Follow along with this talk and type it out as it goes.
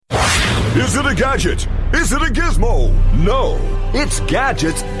Is it a gadget? Is it a gizmo? No, it's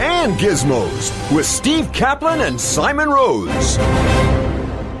Gadgets and Gizmos with Steve Kaplan and Simon Rose.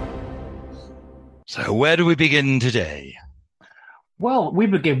 So where do we begin today? Well, we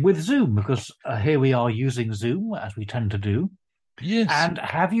begin with Zoom because here we are using Zoom as we tend to do. Yes. And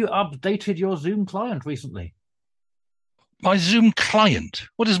have you updated your Zoom client recently? My Zoom client?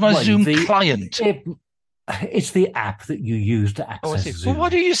 What is my Zoom client? It's the app that you use to access Zoom. Well, why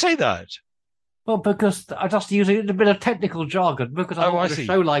do you say that? Well, because I just use it in a bit of technical jargon because I'm on a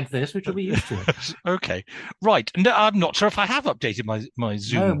show like this, which will be used to it. Okay. Right. No, I'm not sure if I have updated my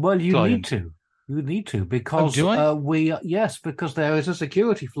Zoom No, well, you client. need to. You need to because do I? Yes, because there is a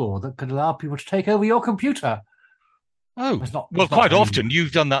security flaw that could allow people to take over your computer. Oh, well, quite often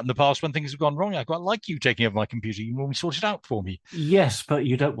you've done that in the past when things have gone wrong. I quite like you taking over my computer. You normally sort it out for me. Yes, but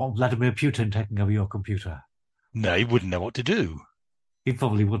you don't want Vladimir Putin taking over your computer. No, he wouldn't know what to do. He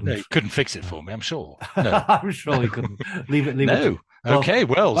probably wouldn't. No, he couldn't fix it for me, I'm sure. No. I'm sure he couldn't. Leave it. No. Okay,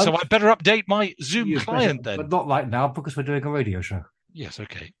 well, so I better update my Zoom client then. But not right now because we're doing a radio show. Yes,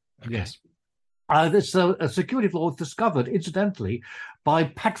 okay. Yes. This a security flaw was discovered, incidentally, by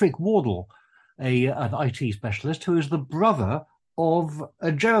Patrick Wardle, an IT specialist who is the brother of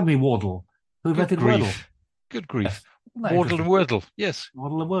Jeremy Wardle, who invented Wordle. Good grief. Wardle and Wordle, yes.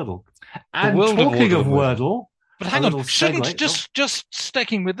 Wardle and Wordle. And talking of Wordle... But hang on, shouldn't, just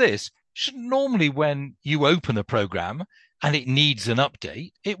sticking with this, shouldn't normally when you open a program and it needs an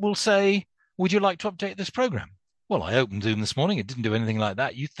update, it will say, would you like to update this program? Well, I opened Zoom this morning. It didn't do anything like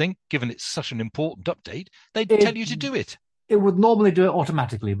that. You'd think, given it's such an important update, they'd tell you to do it. It would normally do it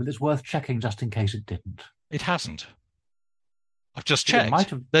automatically, but it's worth checking just in case it didn't. It hasn't. I've just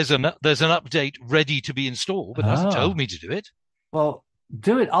checked. There's an update ready to be installed, but it hasn't told me to do it. Well,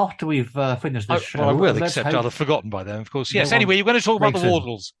 do it after we've finished this show. Well, I will, except I'll have forgotten by then, of course. Yes, anyway, you're going to talk about the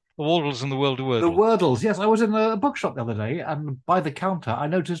Wardles. The Wardles and the World of Wordle. The Wordles, yes. I was in a bookshop the other day, and by the counter, I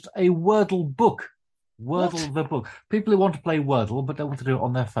noticed a Wordle book. Wordle the book. People who want to play Wordle, but don't want to do it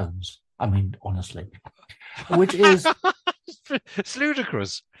on their phones. I mean, honestly. Which is... It's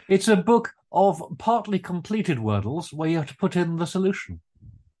ludicrous. It's a book of partly completed Wordles where you have to put in the solution.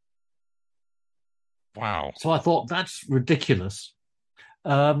 Wow. So I thought, that's ridiculous.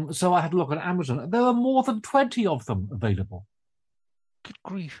 So I had a look on Amazon. There are more than 20 of them available. Good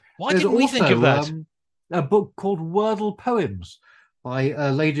grief. Why didn't we think of that? A book called Wordle Poems by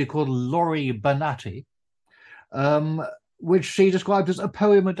a lady called Laurie Bernati, which she describes as a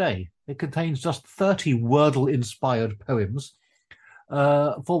poem a day. It contains just 30 Wordle-inspired poems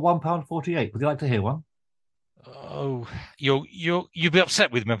for £1.48. Would you like to hear one? Oh, you'd be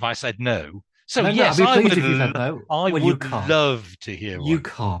upset with me if I said no. So, yes, I would, if you said no. I would love to hear one. You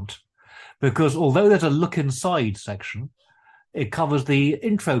can't. Because although there's a look inside section, it covers the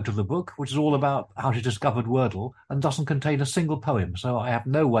intro to the book, which is all about how she discovered Wordle, and doesn't contain a single poem. So I have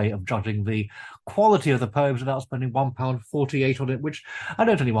no way of judging the quality of the poems without spending £1.48 on it, which I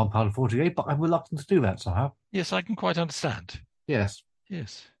don't only £1.48, but I'm reluctant to do that somehow. Yes, I can quite understand. Yes.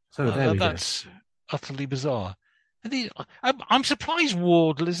 So there we go. That's utterly bizarre. I'm surprised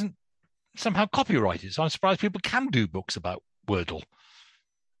Wardle isn't somehow copyrighted. So I'm surprised people can do books about Wordle.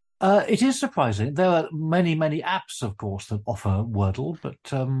 It is surprising. There are many, many apps, of course, that offer Wordle, but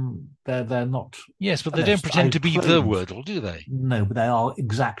they're not. Yes, but they don't pretend to be the Wordle, do they? No, but they are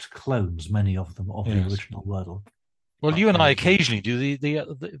exact clones, many of them, of the original Wordle. Well, you and I occasionally do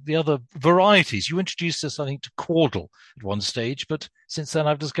the other varieties. You introduced us, I think, to Quordle at one stage, but since then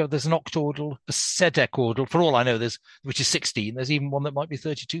I've discovered there's an Octordle, a Sedecordle. For all I know, which is 16. There's even one that might be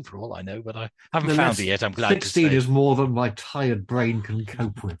 32 for all I know, but I haven't found it yet. I'm glad 16 to say. is more than my tired brain can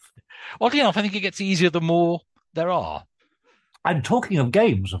cope with. Oddly enough, I think it gets easier the more there are. And talking of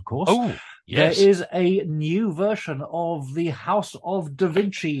games, of course, yes. There is a new version of the House of Da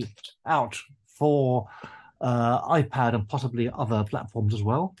Vinci out for iPad and possibly other platforms as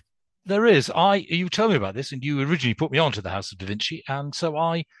well. There is. You told me about this, and you originally put me onto the House of Da Vinci, and so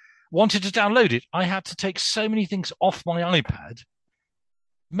I wanted to download it. I had to take so many things off my iPad,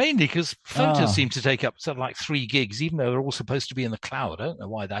 mainly because photos seem to take up something like 3 gigs, even though they're all supposed to be in the cloud. I don't know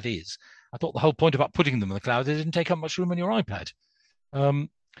why that is. I thought the whole point about putting them in the cloud, they didn't take up much room on your iPad. But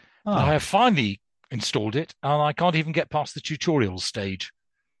I have finally installed it, and I can't even get past the tutorial stage.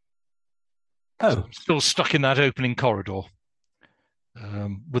 So I'm still stuck in that opening corridor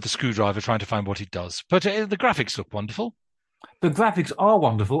with the screwdriver trying to find what it does. But the graphics look wonderful. The graphics are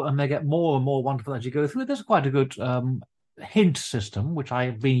wonderful, and they get more and more wonderful as you go through. There's quite a good hint system, which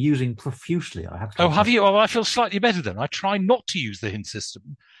I've been using profusely. I have to. Oh, have you? Oh, I feel slightly better then. I try not to use the hint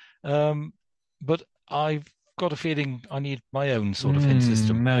system, but I've got a feeling I need my own sort of hint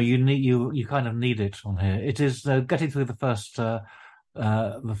system. No, you kind of need it on here. It is getting through the first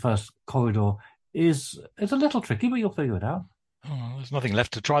corridor is a little tricky, but you'll figure it out. Oh, there's nothing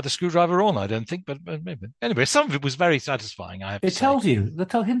left to try the screwdriver on, I don't think. But maybe. Anyway, some of it was very satisfying. I have to say. It tells you. The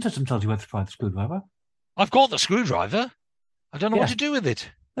hint system tells you where to try the screwdriver. I've got the screwdriver. I don't know what to do with it.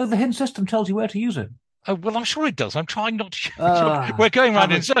 No, the hint system tells you where to use it. Oh, well, I'm sure it does. I'm trying not to. We're going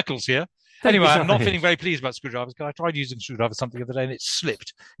round in circles here. Anyway, I'm not feeling very pleased about screwdrivers because I tried using a screwdriver something the other day and it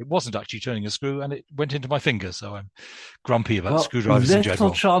slipped. It wasn't actually turning a screw and it went into my finger. So I'm grumpy about screwdrivers in general.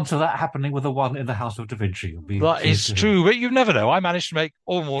 Little chance of that happening with the one in the House of Da Vinci. That is true, but you never know. I managed to make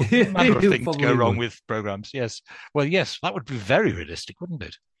all manner of things go wrong with programs. Yes. Well, yes, that would be very realistic, wouldn't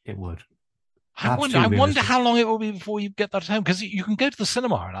it? It would. I wonder how long it will be before you get that at home because you can go to the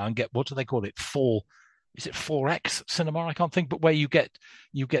cinema now and get, what do they call it? Is it 4X cinema? I can't think, but where you get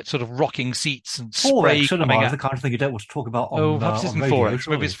sort of rocking seats and spray cinema coming is the kind of thing you don't want to talk about on perhaps it's on radio, 4X,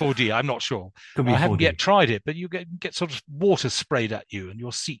 maybe it's 4D. I'm not sure. I haven't yet tried it, but you get sort of water sprayed at you and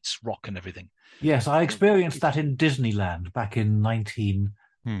your seats rock and everything. Yes, I experienced that in Disneyland back in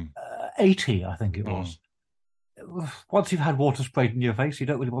 1980, I think it was. Once you've had water sprayed in your face, you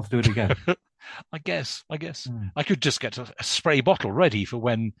don't really want to do it again. I guess. I could just get a spray bottle ready for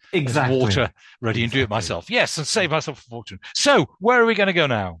when there's water ready and do it myself. Yes, and save myself a fortune. So, where are we going to go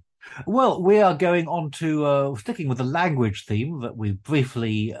now? Well, we are going on to sticking with the language theme that we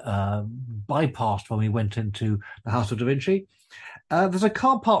briefly bypassed when we went into the House of Da Vinci. There's a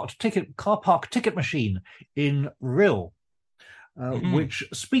car park ticket machine in Rhyl, which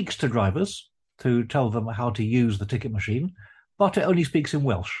speaks to drivers to tell them how to use the ticket machine, but it only speaks in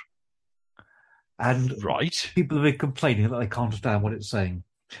Welsh. And people have been complaining that they can't understand what it's saying.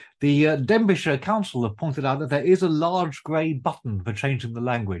 The Denbighshire Council have pointed out that there is a large grey button for changing the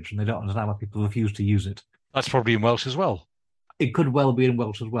language, and they don't understand why people refuse to use it. That's probably in Welsh as well. It could well be in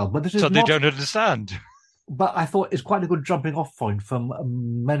Welsh as well. But this is they don't understand. But I thought it's quite a good jumping off point from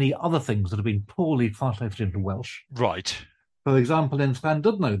many other things that have been poorly translated into Welsh. Right. For example, in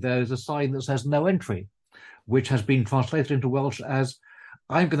Llandudno, there is a sign that says no entry, which has been translated into Welsh as,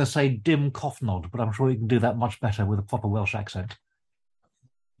 I'm going to say dim cofnod, but I'm sure you can do that much better with a proper Welsh accent.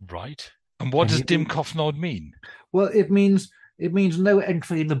 Right. And what does dim cofnod mean? Well, it means no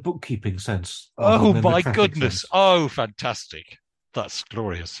entry in the bookkeeping sense. Oh, my goodness. Sense. Oh, fantastic. That's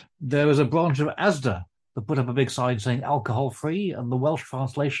glorious. There is a branch of ASDA that put up a big sign saying alcohol-free, and the Welsh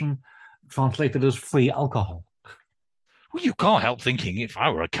translation translated as free alcohol. Well, you can't help thinking if I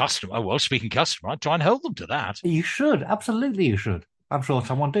were a Welsh-speaking customer, I'd try and hold them to that. You should. Absolutely you should. I'm sure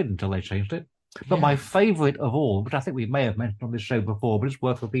someone did until they changed it. But my favourite of all, which I think we may have mentioned on this show before, but it's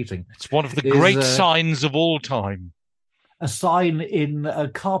worth repeating. It's one of the great signs of all time. A sign in a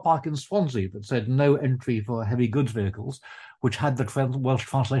car park in Swansea that said no entry for heavy goods vehicles, which had the Welsh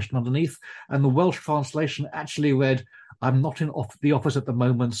translation underneath. And the Welsh translation actually read, I'm not in the office at the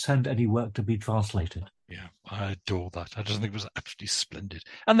moment, send any work to be translated. Yeah, I adore that. I just think it was absolutely splendid.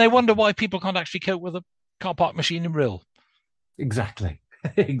 And they wonder why people can't actually cope with a car park machine in Rhyl. Exactly.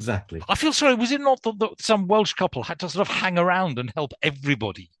 Exactly. I feel sorry. Was it not that some Welsh couple had to sort of hang around and help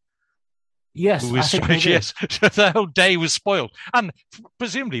everybody? Yes, I think they did. Yes. Their whole day was spoiled. And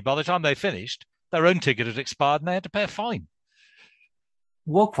presumably by the time they finished, their own ticket had expired and they had to pay a fine.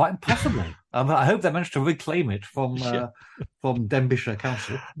 Well, quite possibly. I hope they managed to reclaim it from Denbighshire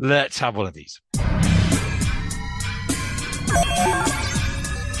Council. Let's have one of these.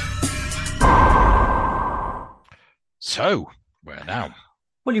 So, where now?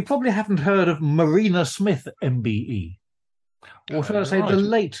 Well, you probably haven't heard of Marina Smith, MBE. Or should I say the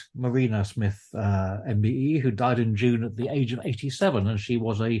late Marina Smith, MBE, who died in June at the age of 87, and she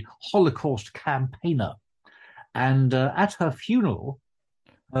was a Holocaust campaigner. And at her funeral,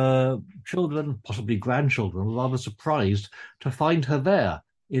 children, possibly grandchildren, were rather surprised to find her there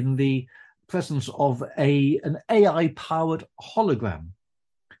in the presence of an AI-powered hologram,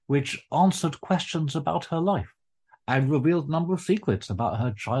 which answered questions about her life and revealed a number of secrets about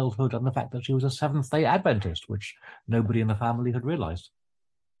her childhood and the fact that she was a Seventh-day Adventist, which nobody in the family had realized.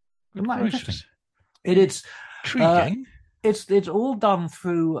 Isn't that interesting? It's intriguing. It's all done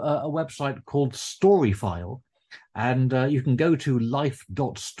through a website called Storyfile, and you can go to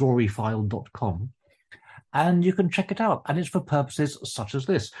life.storyfile.com and you can check it out. And it's for purposes such as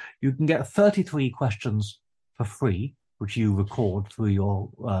this. You can get 33 questions for free, which you record through your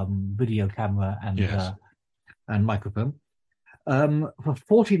video camera and microphone. For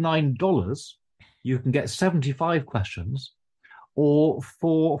 $49, you can get 75 questions Or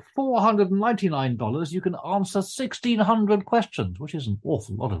for $499, you can answer 1,600 questions, which is an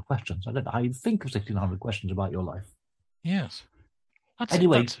awful lot of questions. I don't know how you think of 1,600 questions about your life. Yes. That's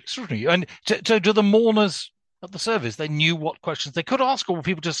extraordinary. And so do the mourners at the service, they knew what questions they could ask, or were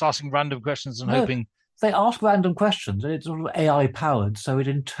people just asking random questions and hoping? They ask random questions, and it's sort of AI powered, so it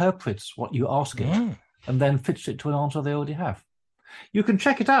interprets what you ask it and then fits it to an answer they already have. You can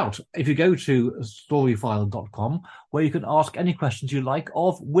check it out if you go to storyfile.com, where you can ask any questions you like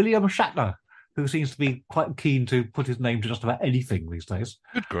of William Shatner, who seems to be quite keen to put his name to just about anything these days.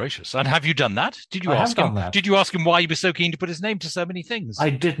 Good gracious. And have you done that? Did you ask him? Did you ask him why he was so keen to put his name to so many things? I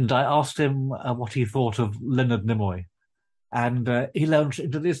didn't. I asked him what he thought of Leonard Nimoy. And he launched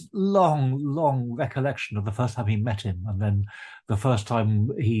into this long recollection of the first time he met him, and then the first time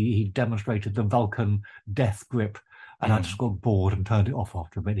he demonstrated the Vulcan death grip. And I just got bored and turned it off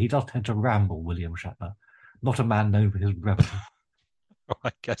after a bit. He does tend to ramble, William Shatner. Not a man known for his brevity.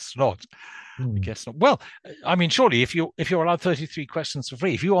 I guess not. I guess not. Well, I mean, surely if you're allowed 33 questions for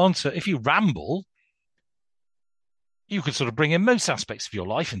free, if you ramble, you could sort of bring in most aspects of your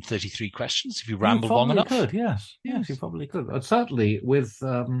life in 33 questions if you ramble long enough. You probably could, yes, you probably could. And certainly with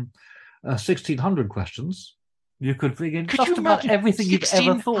 1,600 questions, you could bring in just about everything you've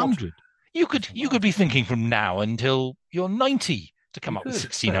ever thought. You could be thinking from now until you're 90 to come up with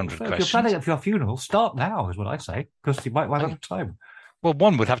 1,600 questions. If you're planning it for your funeral, start now, is what I say, because you might run out of time. Well,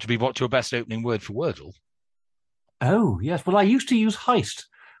 one would have to be what's your best opening word for Wordle? Oh, yes. Well, I used to use heist,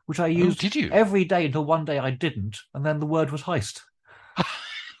 which I used every day until one day I didn't, and then the word was heist.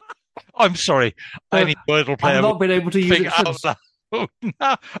 I'm sorry. Any Wordle player I've not been able to use it since. Oh,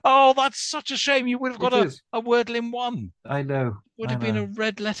 no. Oh, that's such a shame. You would have got a Wordle in one. I know. Would have been a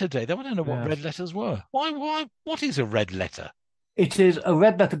red letter day. I don't know what red letters were. Why? What is a red letter? It is a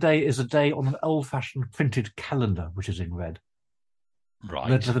red letter day is a day on an old-fashioned printed calendar, which is in red.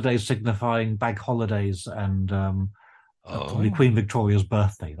 Right. Red letter days signifying bank holidays and probably Queen Victoria's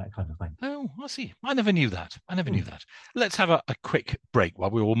birthday, that kind of thing. Oh, I see. I never knew that. Let's have a quick break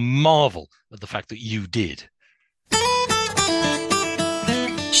while we all marvel at the fact that you did.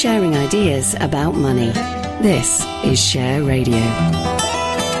 Sharing ideas about money. This is Share Radio.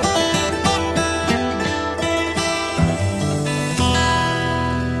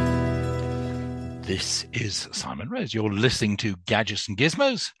 This is Simon Rose. You're listening to Gadgets and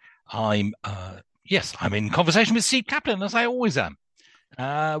Gizmos. I'm in conversation with Steve Kaplan, as I always am.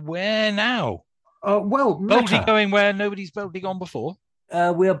 Where now? Boldly going where nobody's boldly gone before.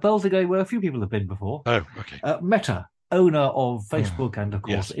 We are boldly going where a few people have been before. Oh, okay. Meta, owner of Facebook and, of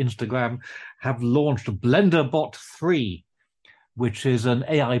course, Instagram, have launched BlenderBot 3, which is an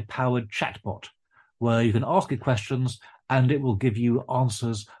AI-powered chatbot where you can ask it questions and it will give you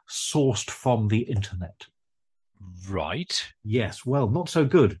answers sourced from the internet. Right. Yes, well, not so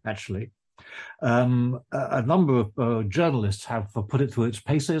good, actually. A number of journalists have put it through its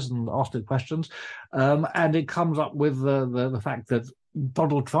paces and asked it questions, and it comes up with the fact that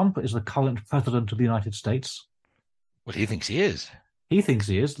Donald Trump is the current president of the United States. Well, he thinks he is. He thinks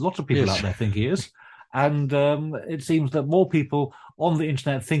he is. Lots of people out there think he is. And it seems that more people on the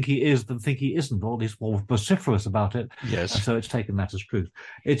internet think he is than think he isn't, or at least more vociferous about it. Yes. And so it's taken that as truth.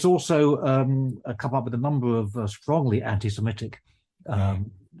 It's also come up with a number of strongly anti-Semitic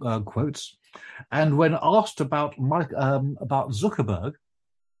quotes. And when asked about Zuckerberg,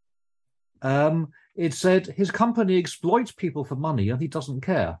 it said his company exploits people for money and he doesn't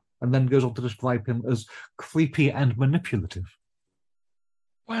care, and then goes on to describe him as creepy and manipulative.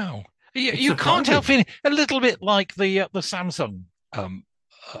 Wow. You can't help feeling a little bit like the Samsung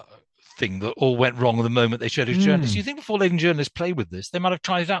thing that all went wrong the moment they showed it to journalists. You think before letting journalists play with this, they might have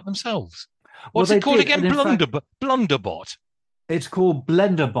tried it out themselves. What's it called again? Blunderbot. It's called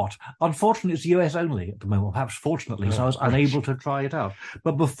BlenderBot. Unfortunately, it's US only at the moment, perhaps fortunately, so I was unable to try it out.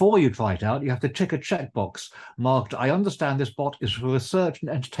 But before you try it out, you have to tick a checkbox marked, I understand this bot is for research and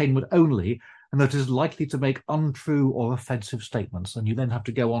entertainment only, and that it is likely to make untrue or offensive statements. And you then have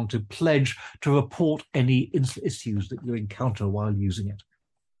to go on to pledge to report any issues that you encounter while using it.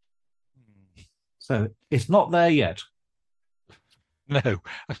 So it's not there yet. No.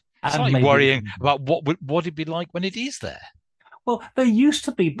 It's like worrying about what it'd be like when it is there. Well, there used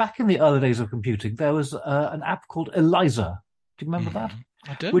to be, back in the early days of computing, there was an app called Eliza. Do you remember that?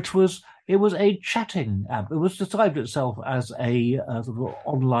 I do. It was a chatting app. It was described itself as a sort of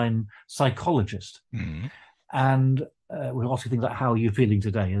online psychologist. And it would ask you things like, how are you feeling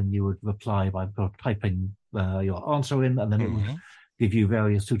today? And you would reply by typing your answer in, and then it would give you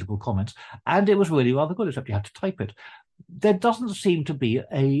various suitable comments. And it was really rather good, except you had to type it. There doesn't seem to be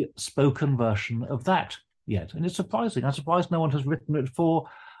a spoken version of that yet, and it's surprising. I'm surprised no one has written it for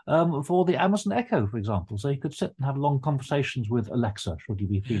the Amazon Echo, for example. So you could sit and have long conversations with Alexa should you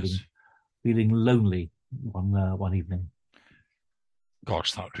be feeling lonely one evening.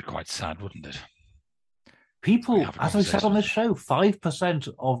 Gosh, that would be quite sad, wouldn't it? People, as I said on this show, 5%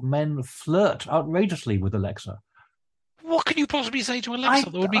 of men flirt outrageously with Alexa. What can you possibly say to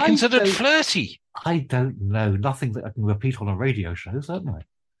Alexa that would be considered flirty? I don't know. Nothing that I can repeat on a radio show, certainly.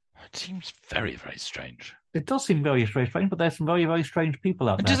 It seems very, very strange. It does seem very, very strange, but there's some very, very strange people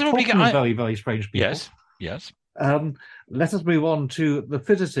out there. Does everybody get very, very strange people? Yes. Let us move on to the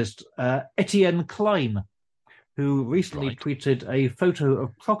physicist Etienne Klein, who recently tweeted a photo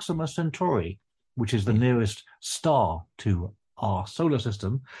of Proxima Centauri, which is the nearest star to our solar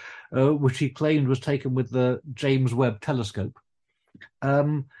system, which he claimed was taken with the James Webb Telescope.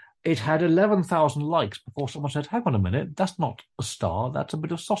 It had 11,000 likes before someone said, hang on a minute, that's not a star, that's a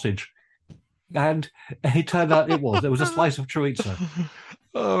bit of sausage. And it turned out it was. There was a slice of chorizo.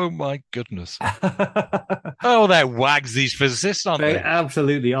 Oh, my goodness. Oh, they're wags, these physicists, aren't they? They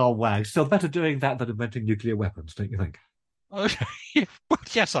absolutely are wags. Still better doing that than inventing nuclear weapons, don't you think? Okay. Well,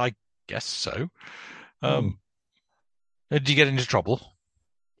 yes, I guess so. Did you get into trouble?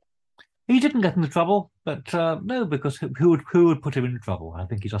 He didn't get into trouble, but no, because who would put him in trouble? I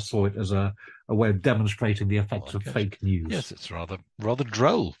think he just saw it as a way of demonstrating the effects of fake news. Yes, it's rather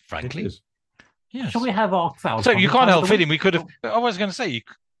droll, frankly. It is. Yes. Shall we have our crowd? So you can't help feeling we could have. I was going to say you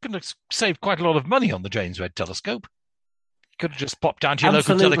could have saved quite a lot of money on the James Webb Telescope. You could have just popped down to your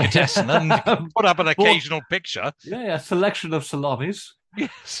local delicatessen and put up an occasional picture. Yeah, a selection of salamis.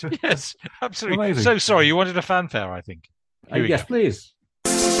 Yes, absolutely. Amazing. So sorry, you wanted a fanfare, I think. Yes, please.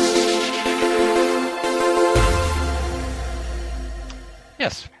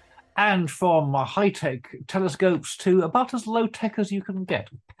 Yes. And from high-tech telescopes to about as low-tech as you can get,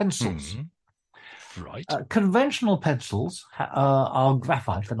 pencils. Mm-hmm. Right. Conventional pencils are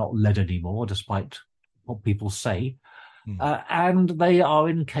graphite. They're not lead anymore, despite what people say. And they are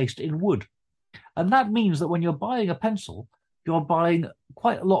encased in wood. And that means that when you're buying a pencil, you're buying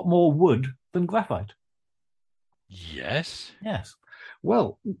quite a lot more wood than graphite. Yes. Yes.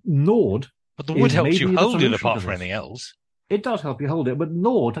 Well, Nord... But the wood helps you hold it apart from anything else. It does help you hold it, but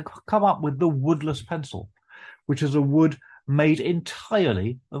Nord have come up with the woodless pencil, which is a wood made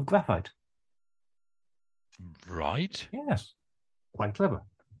entirely of graphite. Right. Yes. Quite clever.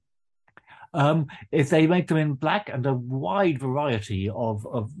 If they make them in black and a wide variety of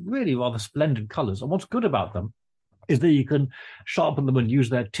really rather splendid colours, and what's good about them is that you can sharpen them and use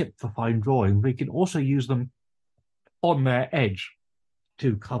their tip for fine drawing, but you can also use them on their edge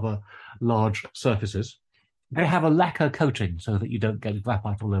to cover large surfaces. They have a lacquer coating so that you don't get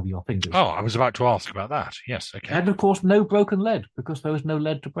graphite all over your fingers. Oh, I was about to ask about that. Yes, okay. And, of course, no broken lead, because there is no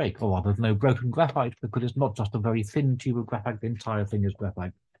lead to break. Or rather, no broken graphite, because it's not just a very thin tube of graphite. The entire thing is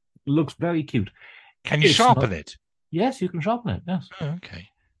graphite. It looks very cute. Can you sharpen it? Yes, you can sharpen it, yes. Oh, okay.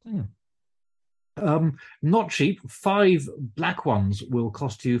 Not cheap. 5 black ones will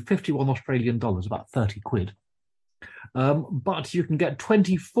cost you 51 Australian dollars, about 30 quid. But you can get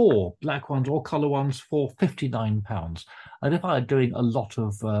 24 black ones or colour ones for £59. And if I were doing a lot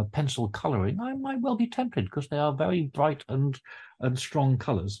of pencil colouring, I might well be tempted because they are very bright and strong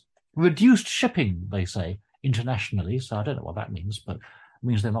colours. Reduced shipping, they say, internationally. So I don't know what that means, but it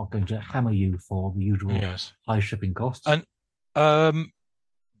means they're not going to hammer you for the usual high shipping costs. And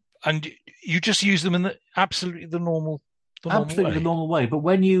you just use them in the normal way. But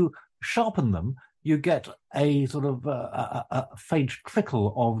when you sharpen them, you get a sort of a faint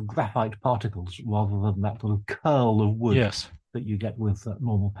trickle of graphite particles rather than that sort of curl of wood that you get with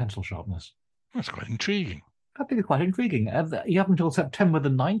normal pencil sharpness. That's quite intriguing. I think it's quite intriguing. You have until September the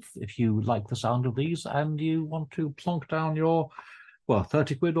 9th if you like the sound of these and you want to plonk down your,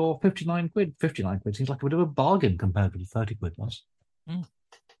 30 quid or 59 quid. 59 quid seems like a bit of a bargain compared with the 30 quid ones.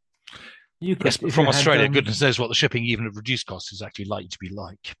 Yes, but from Australia, goodness knows what the shipping, even at reduced cost, is actually likely to be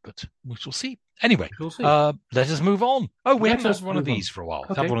like. But we shall see. Anyway, let us move on. Oh, we haven't had one of these for a while.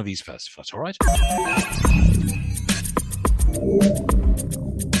 Okay. Have one of these first, if that's all right.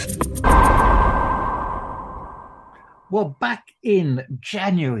 Well, back in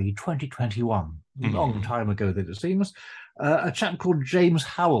January 2021, a long time ago that it seems, a chap called James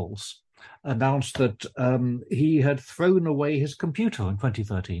Howells announced that he had thrown away his computer in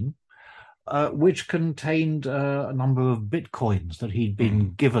 2013. Which contained a number of bitcoins that he'd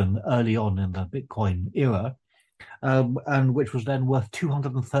been given early on in the Bitcoin era, and which was then worth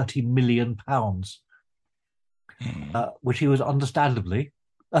 £230 million, which he was understandably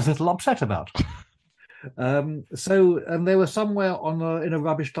a little upset about. And they were somewhere in a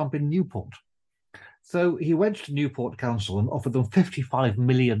rubbish dump in Newport. So he went to Newport Council and offered them £55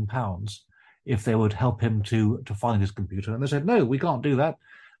 million if they would help him to find his computer. And they said, no, we can't do that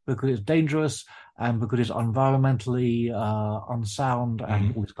because it's dangerous and because it's environmentally unsound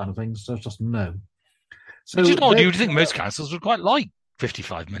and all these kind of things. So it's just no. So Which is odd. You'd think most councils would quite like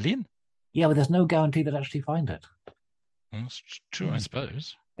 55 million. Yeah, but there's no guarantee they'd actually find it. That's true, I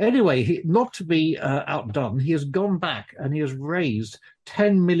suppose. Anyway, not to be outdone, he has gone back and he has raised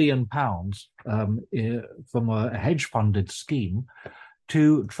 £10 million from a hedge-funded scheme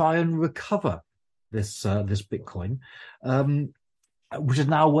to try and recover this Bitcoin, which is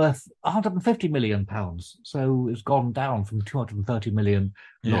now worth £150 million. So it's gone down from 230 million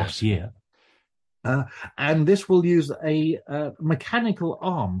last year. And this will use a mechanical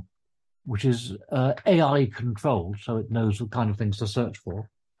arm, which is AI controlled, so it knows the kind of things to search for.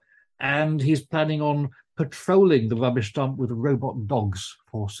 And he's planning on patrolling the rubbish dump with robot dogs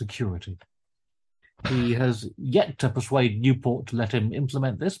for security. He has yet to persuade Newport to let him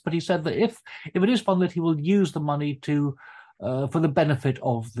implement this, but he said that if it is funded, he will use the money to for the benefit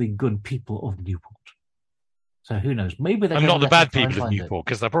of the good people of Newport. So who knows? Maybe they're not the bad people of Newport,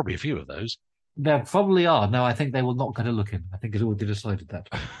 because there are probably a few of those. There probably are. No, I think they will not go to look in. I think it's already decided that.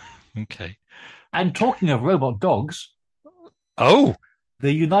 Okay. And talking of robot dogs, the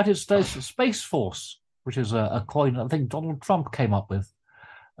United States Space Force, which is a coin I think Donald Trump came up with,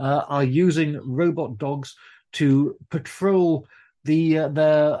 are using robot dogs to patrol their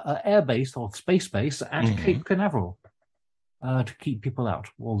airbase or space base at Cape Canaveral to keep people out,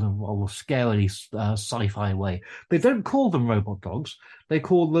 all the scary sci-fi way. They don't call them robot dogs; they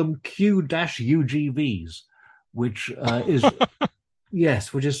call them Q-UGVs, which is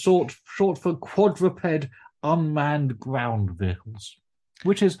which is short for quadruped unmanned ground vehicles,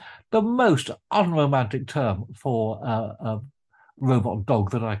 which is the most unromantic term for a robot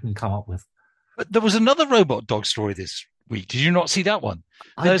dog that I can come up with. But there was another robot dog story this week. Did you not see that one?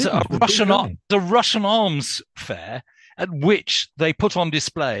 There's a Russian arms fair at which they put on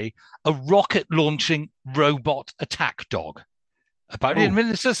display a rocket launching robot attack dog.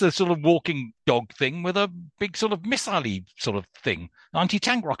 It's just a sort of walking dog thing with a big sort of missile-y sort of thing,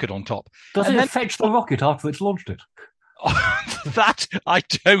 anti-tank rocket on top. Does it fetch the rocket after it's launched it? That I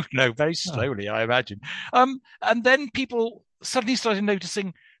don't know. Very slowly, I imagine. And then people suddenly started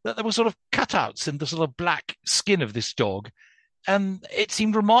noticing that there were sort of cutouts in the sort of black skin of this dog, and it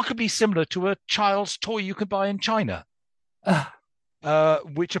seemed remarkably similar to a child's toy you could buy in China,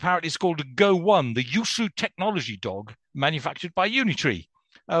 which apparently is called a Go One, the Yusu technology dog manufactured by Unitree,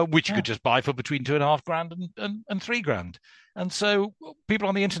 which you could just buy for between £2,500 and £3,000. And so people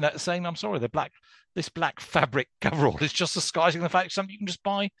on the internet are saying, "I'm sorry, this black fabric coverall is just disguising the fact it's something you can just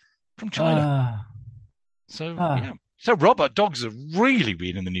buy from China." So robot dogs have really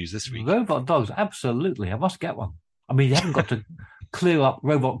been in the news this week. Robot dogs, absolutely. I must get one. I mean, you haven't got to clear up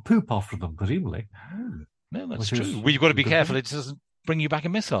robot poop after them, presumably. No, that's true. Well, you've got to be careful it doesn't bring you back a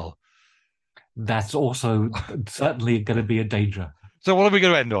missile. That's also certainly going to be a danger. So what are we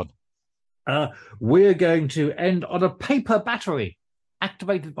going to end on? We're going to end on a paper battery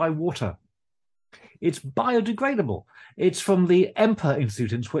activated by water. It's biodegradable. It's from the EMPA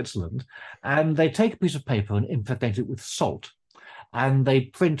Institute in Switzerland, and they take a piece of paper and impregnate it with salt, and they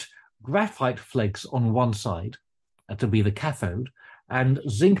print graphite flakes on one side to be the cathode, and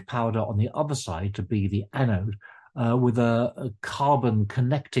zinc powder on the other side to be the anode, with a carbon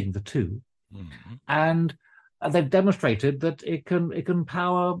connecting the two. Mm-hmm. And they've demonstrated that it can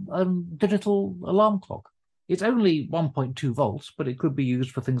power a digital alarm clock. It's only 1.2 volts, but it could be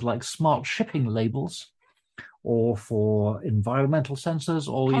used for things like smart shipping labels, or for environmental sensors,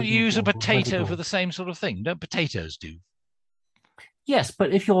 or can't you use a potato for the same sort of thing? Don't potatoes do? Yes,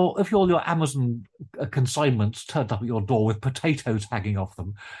 but if your Amazon consignments turned up at your door with potatoes hanging off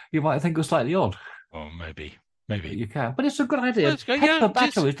them, you might think it was slightly odd. Oh, maybe you can, but it's a good idea. Paper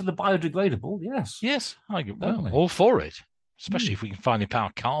batteries that are biodegradable. Yes, all for it. Especially if we can finally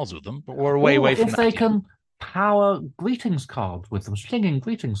power cars with them. But we're away from that. If they can power greetings cards with them, slinging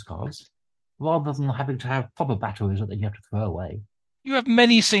greetings cards, rather than having to have proper batteries that you have to throw away. You have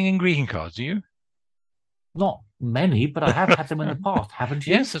many singing greeting cards, do you? Not many, but I have had them in the past, haven't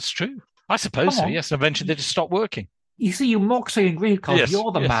you? Yes, that's true. I suppose so, yes. Eventually they just stopped working. You see, you mock singing greeting cards. Yes,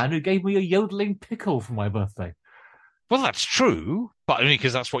 you're the man who gave me a yodeling pickle for my birthday. Well, that's true, but only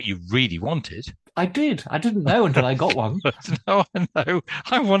because that's what you really wanted. I did. I didn't know until I got one. No, I know.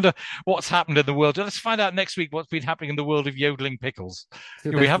 I wonder what's happened in the world. Let's find out next week what's been happening in the world of yodeling pickles.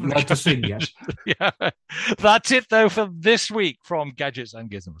 We haven't got to sing yet. Yeah. That's it, though, for this week from Gadgets and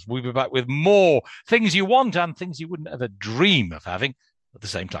Gizmos. We'll be back with more things you want and things you wouldn't ever dream of having at the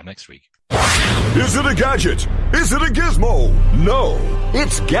same time next week. Is it a gadget? Is it a gizmo? No,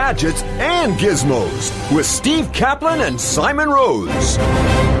 it's Gadgets and Gizmos with Steve Kaplan and Simon Rose.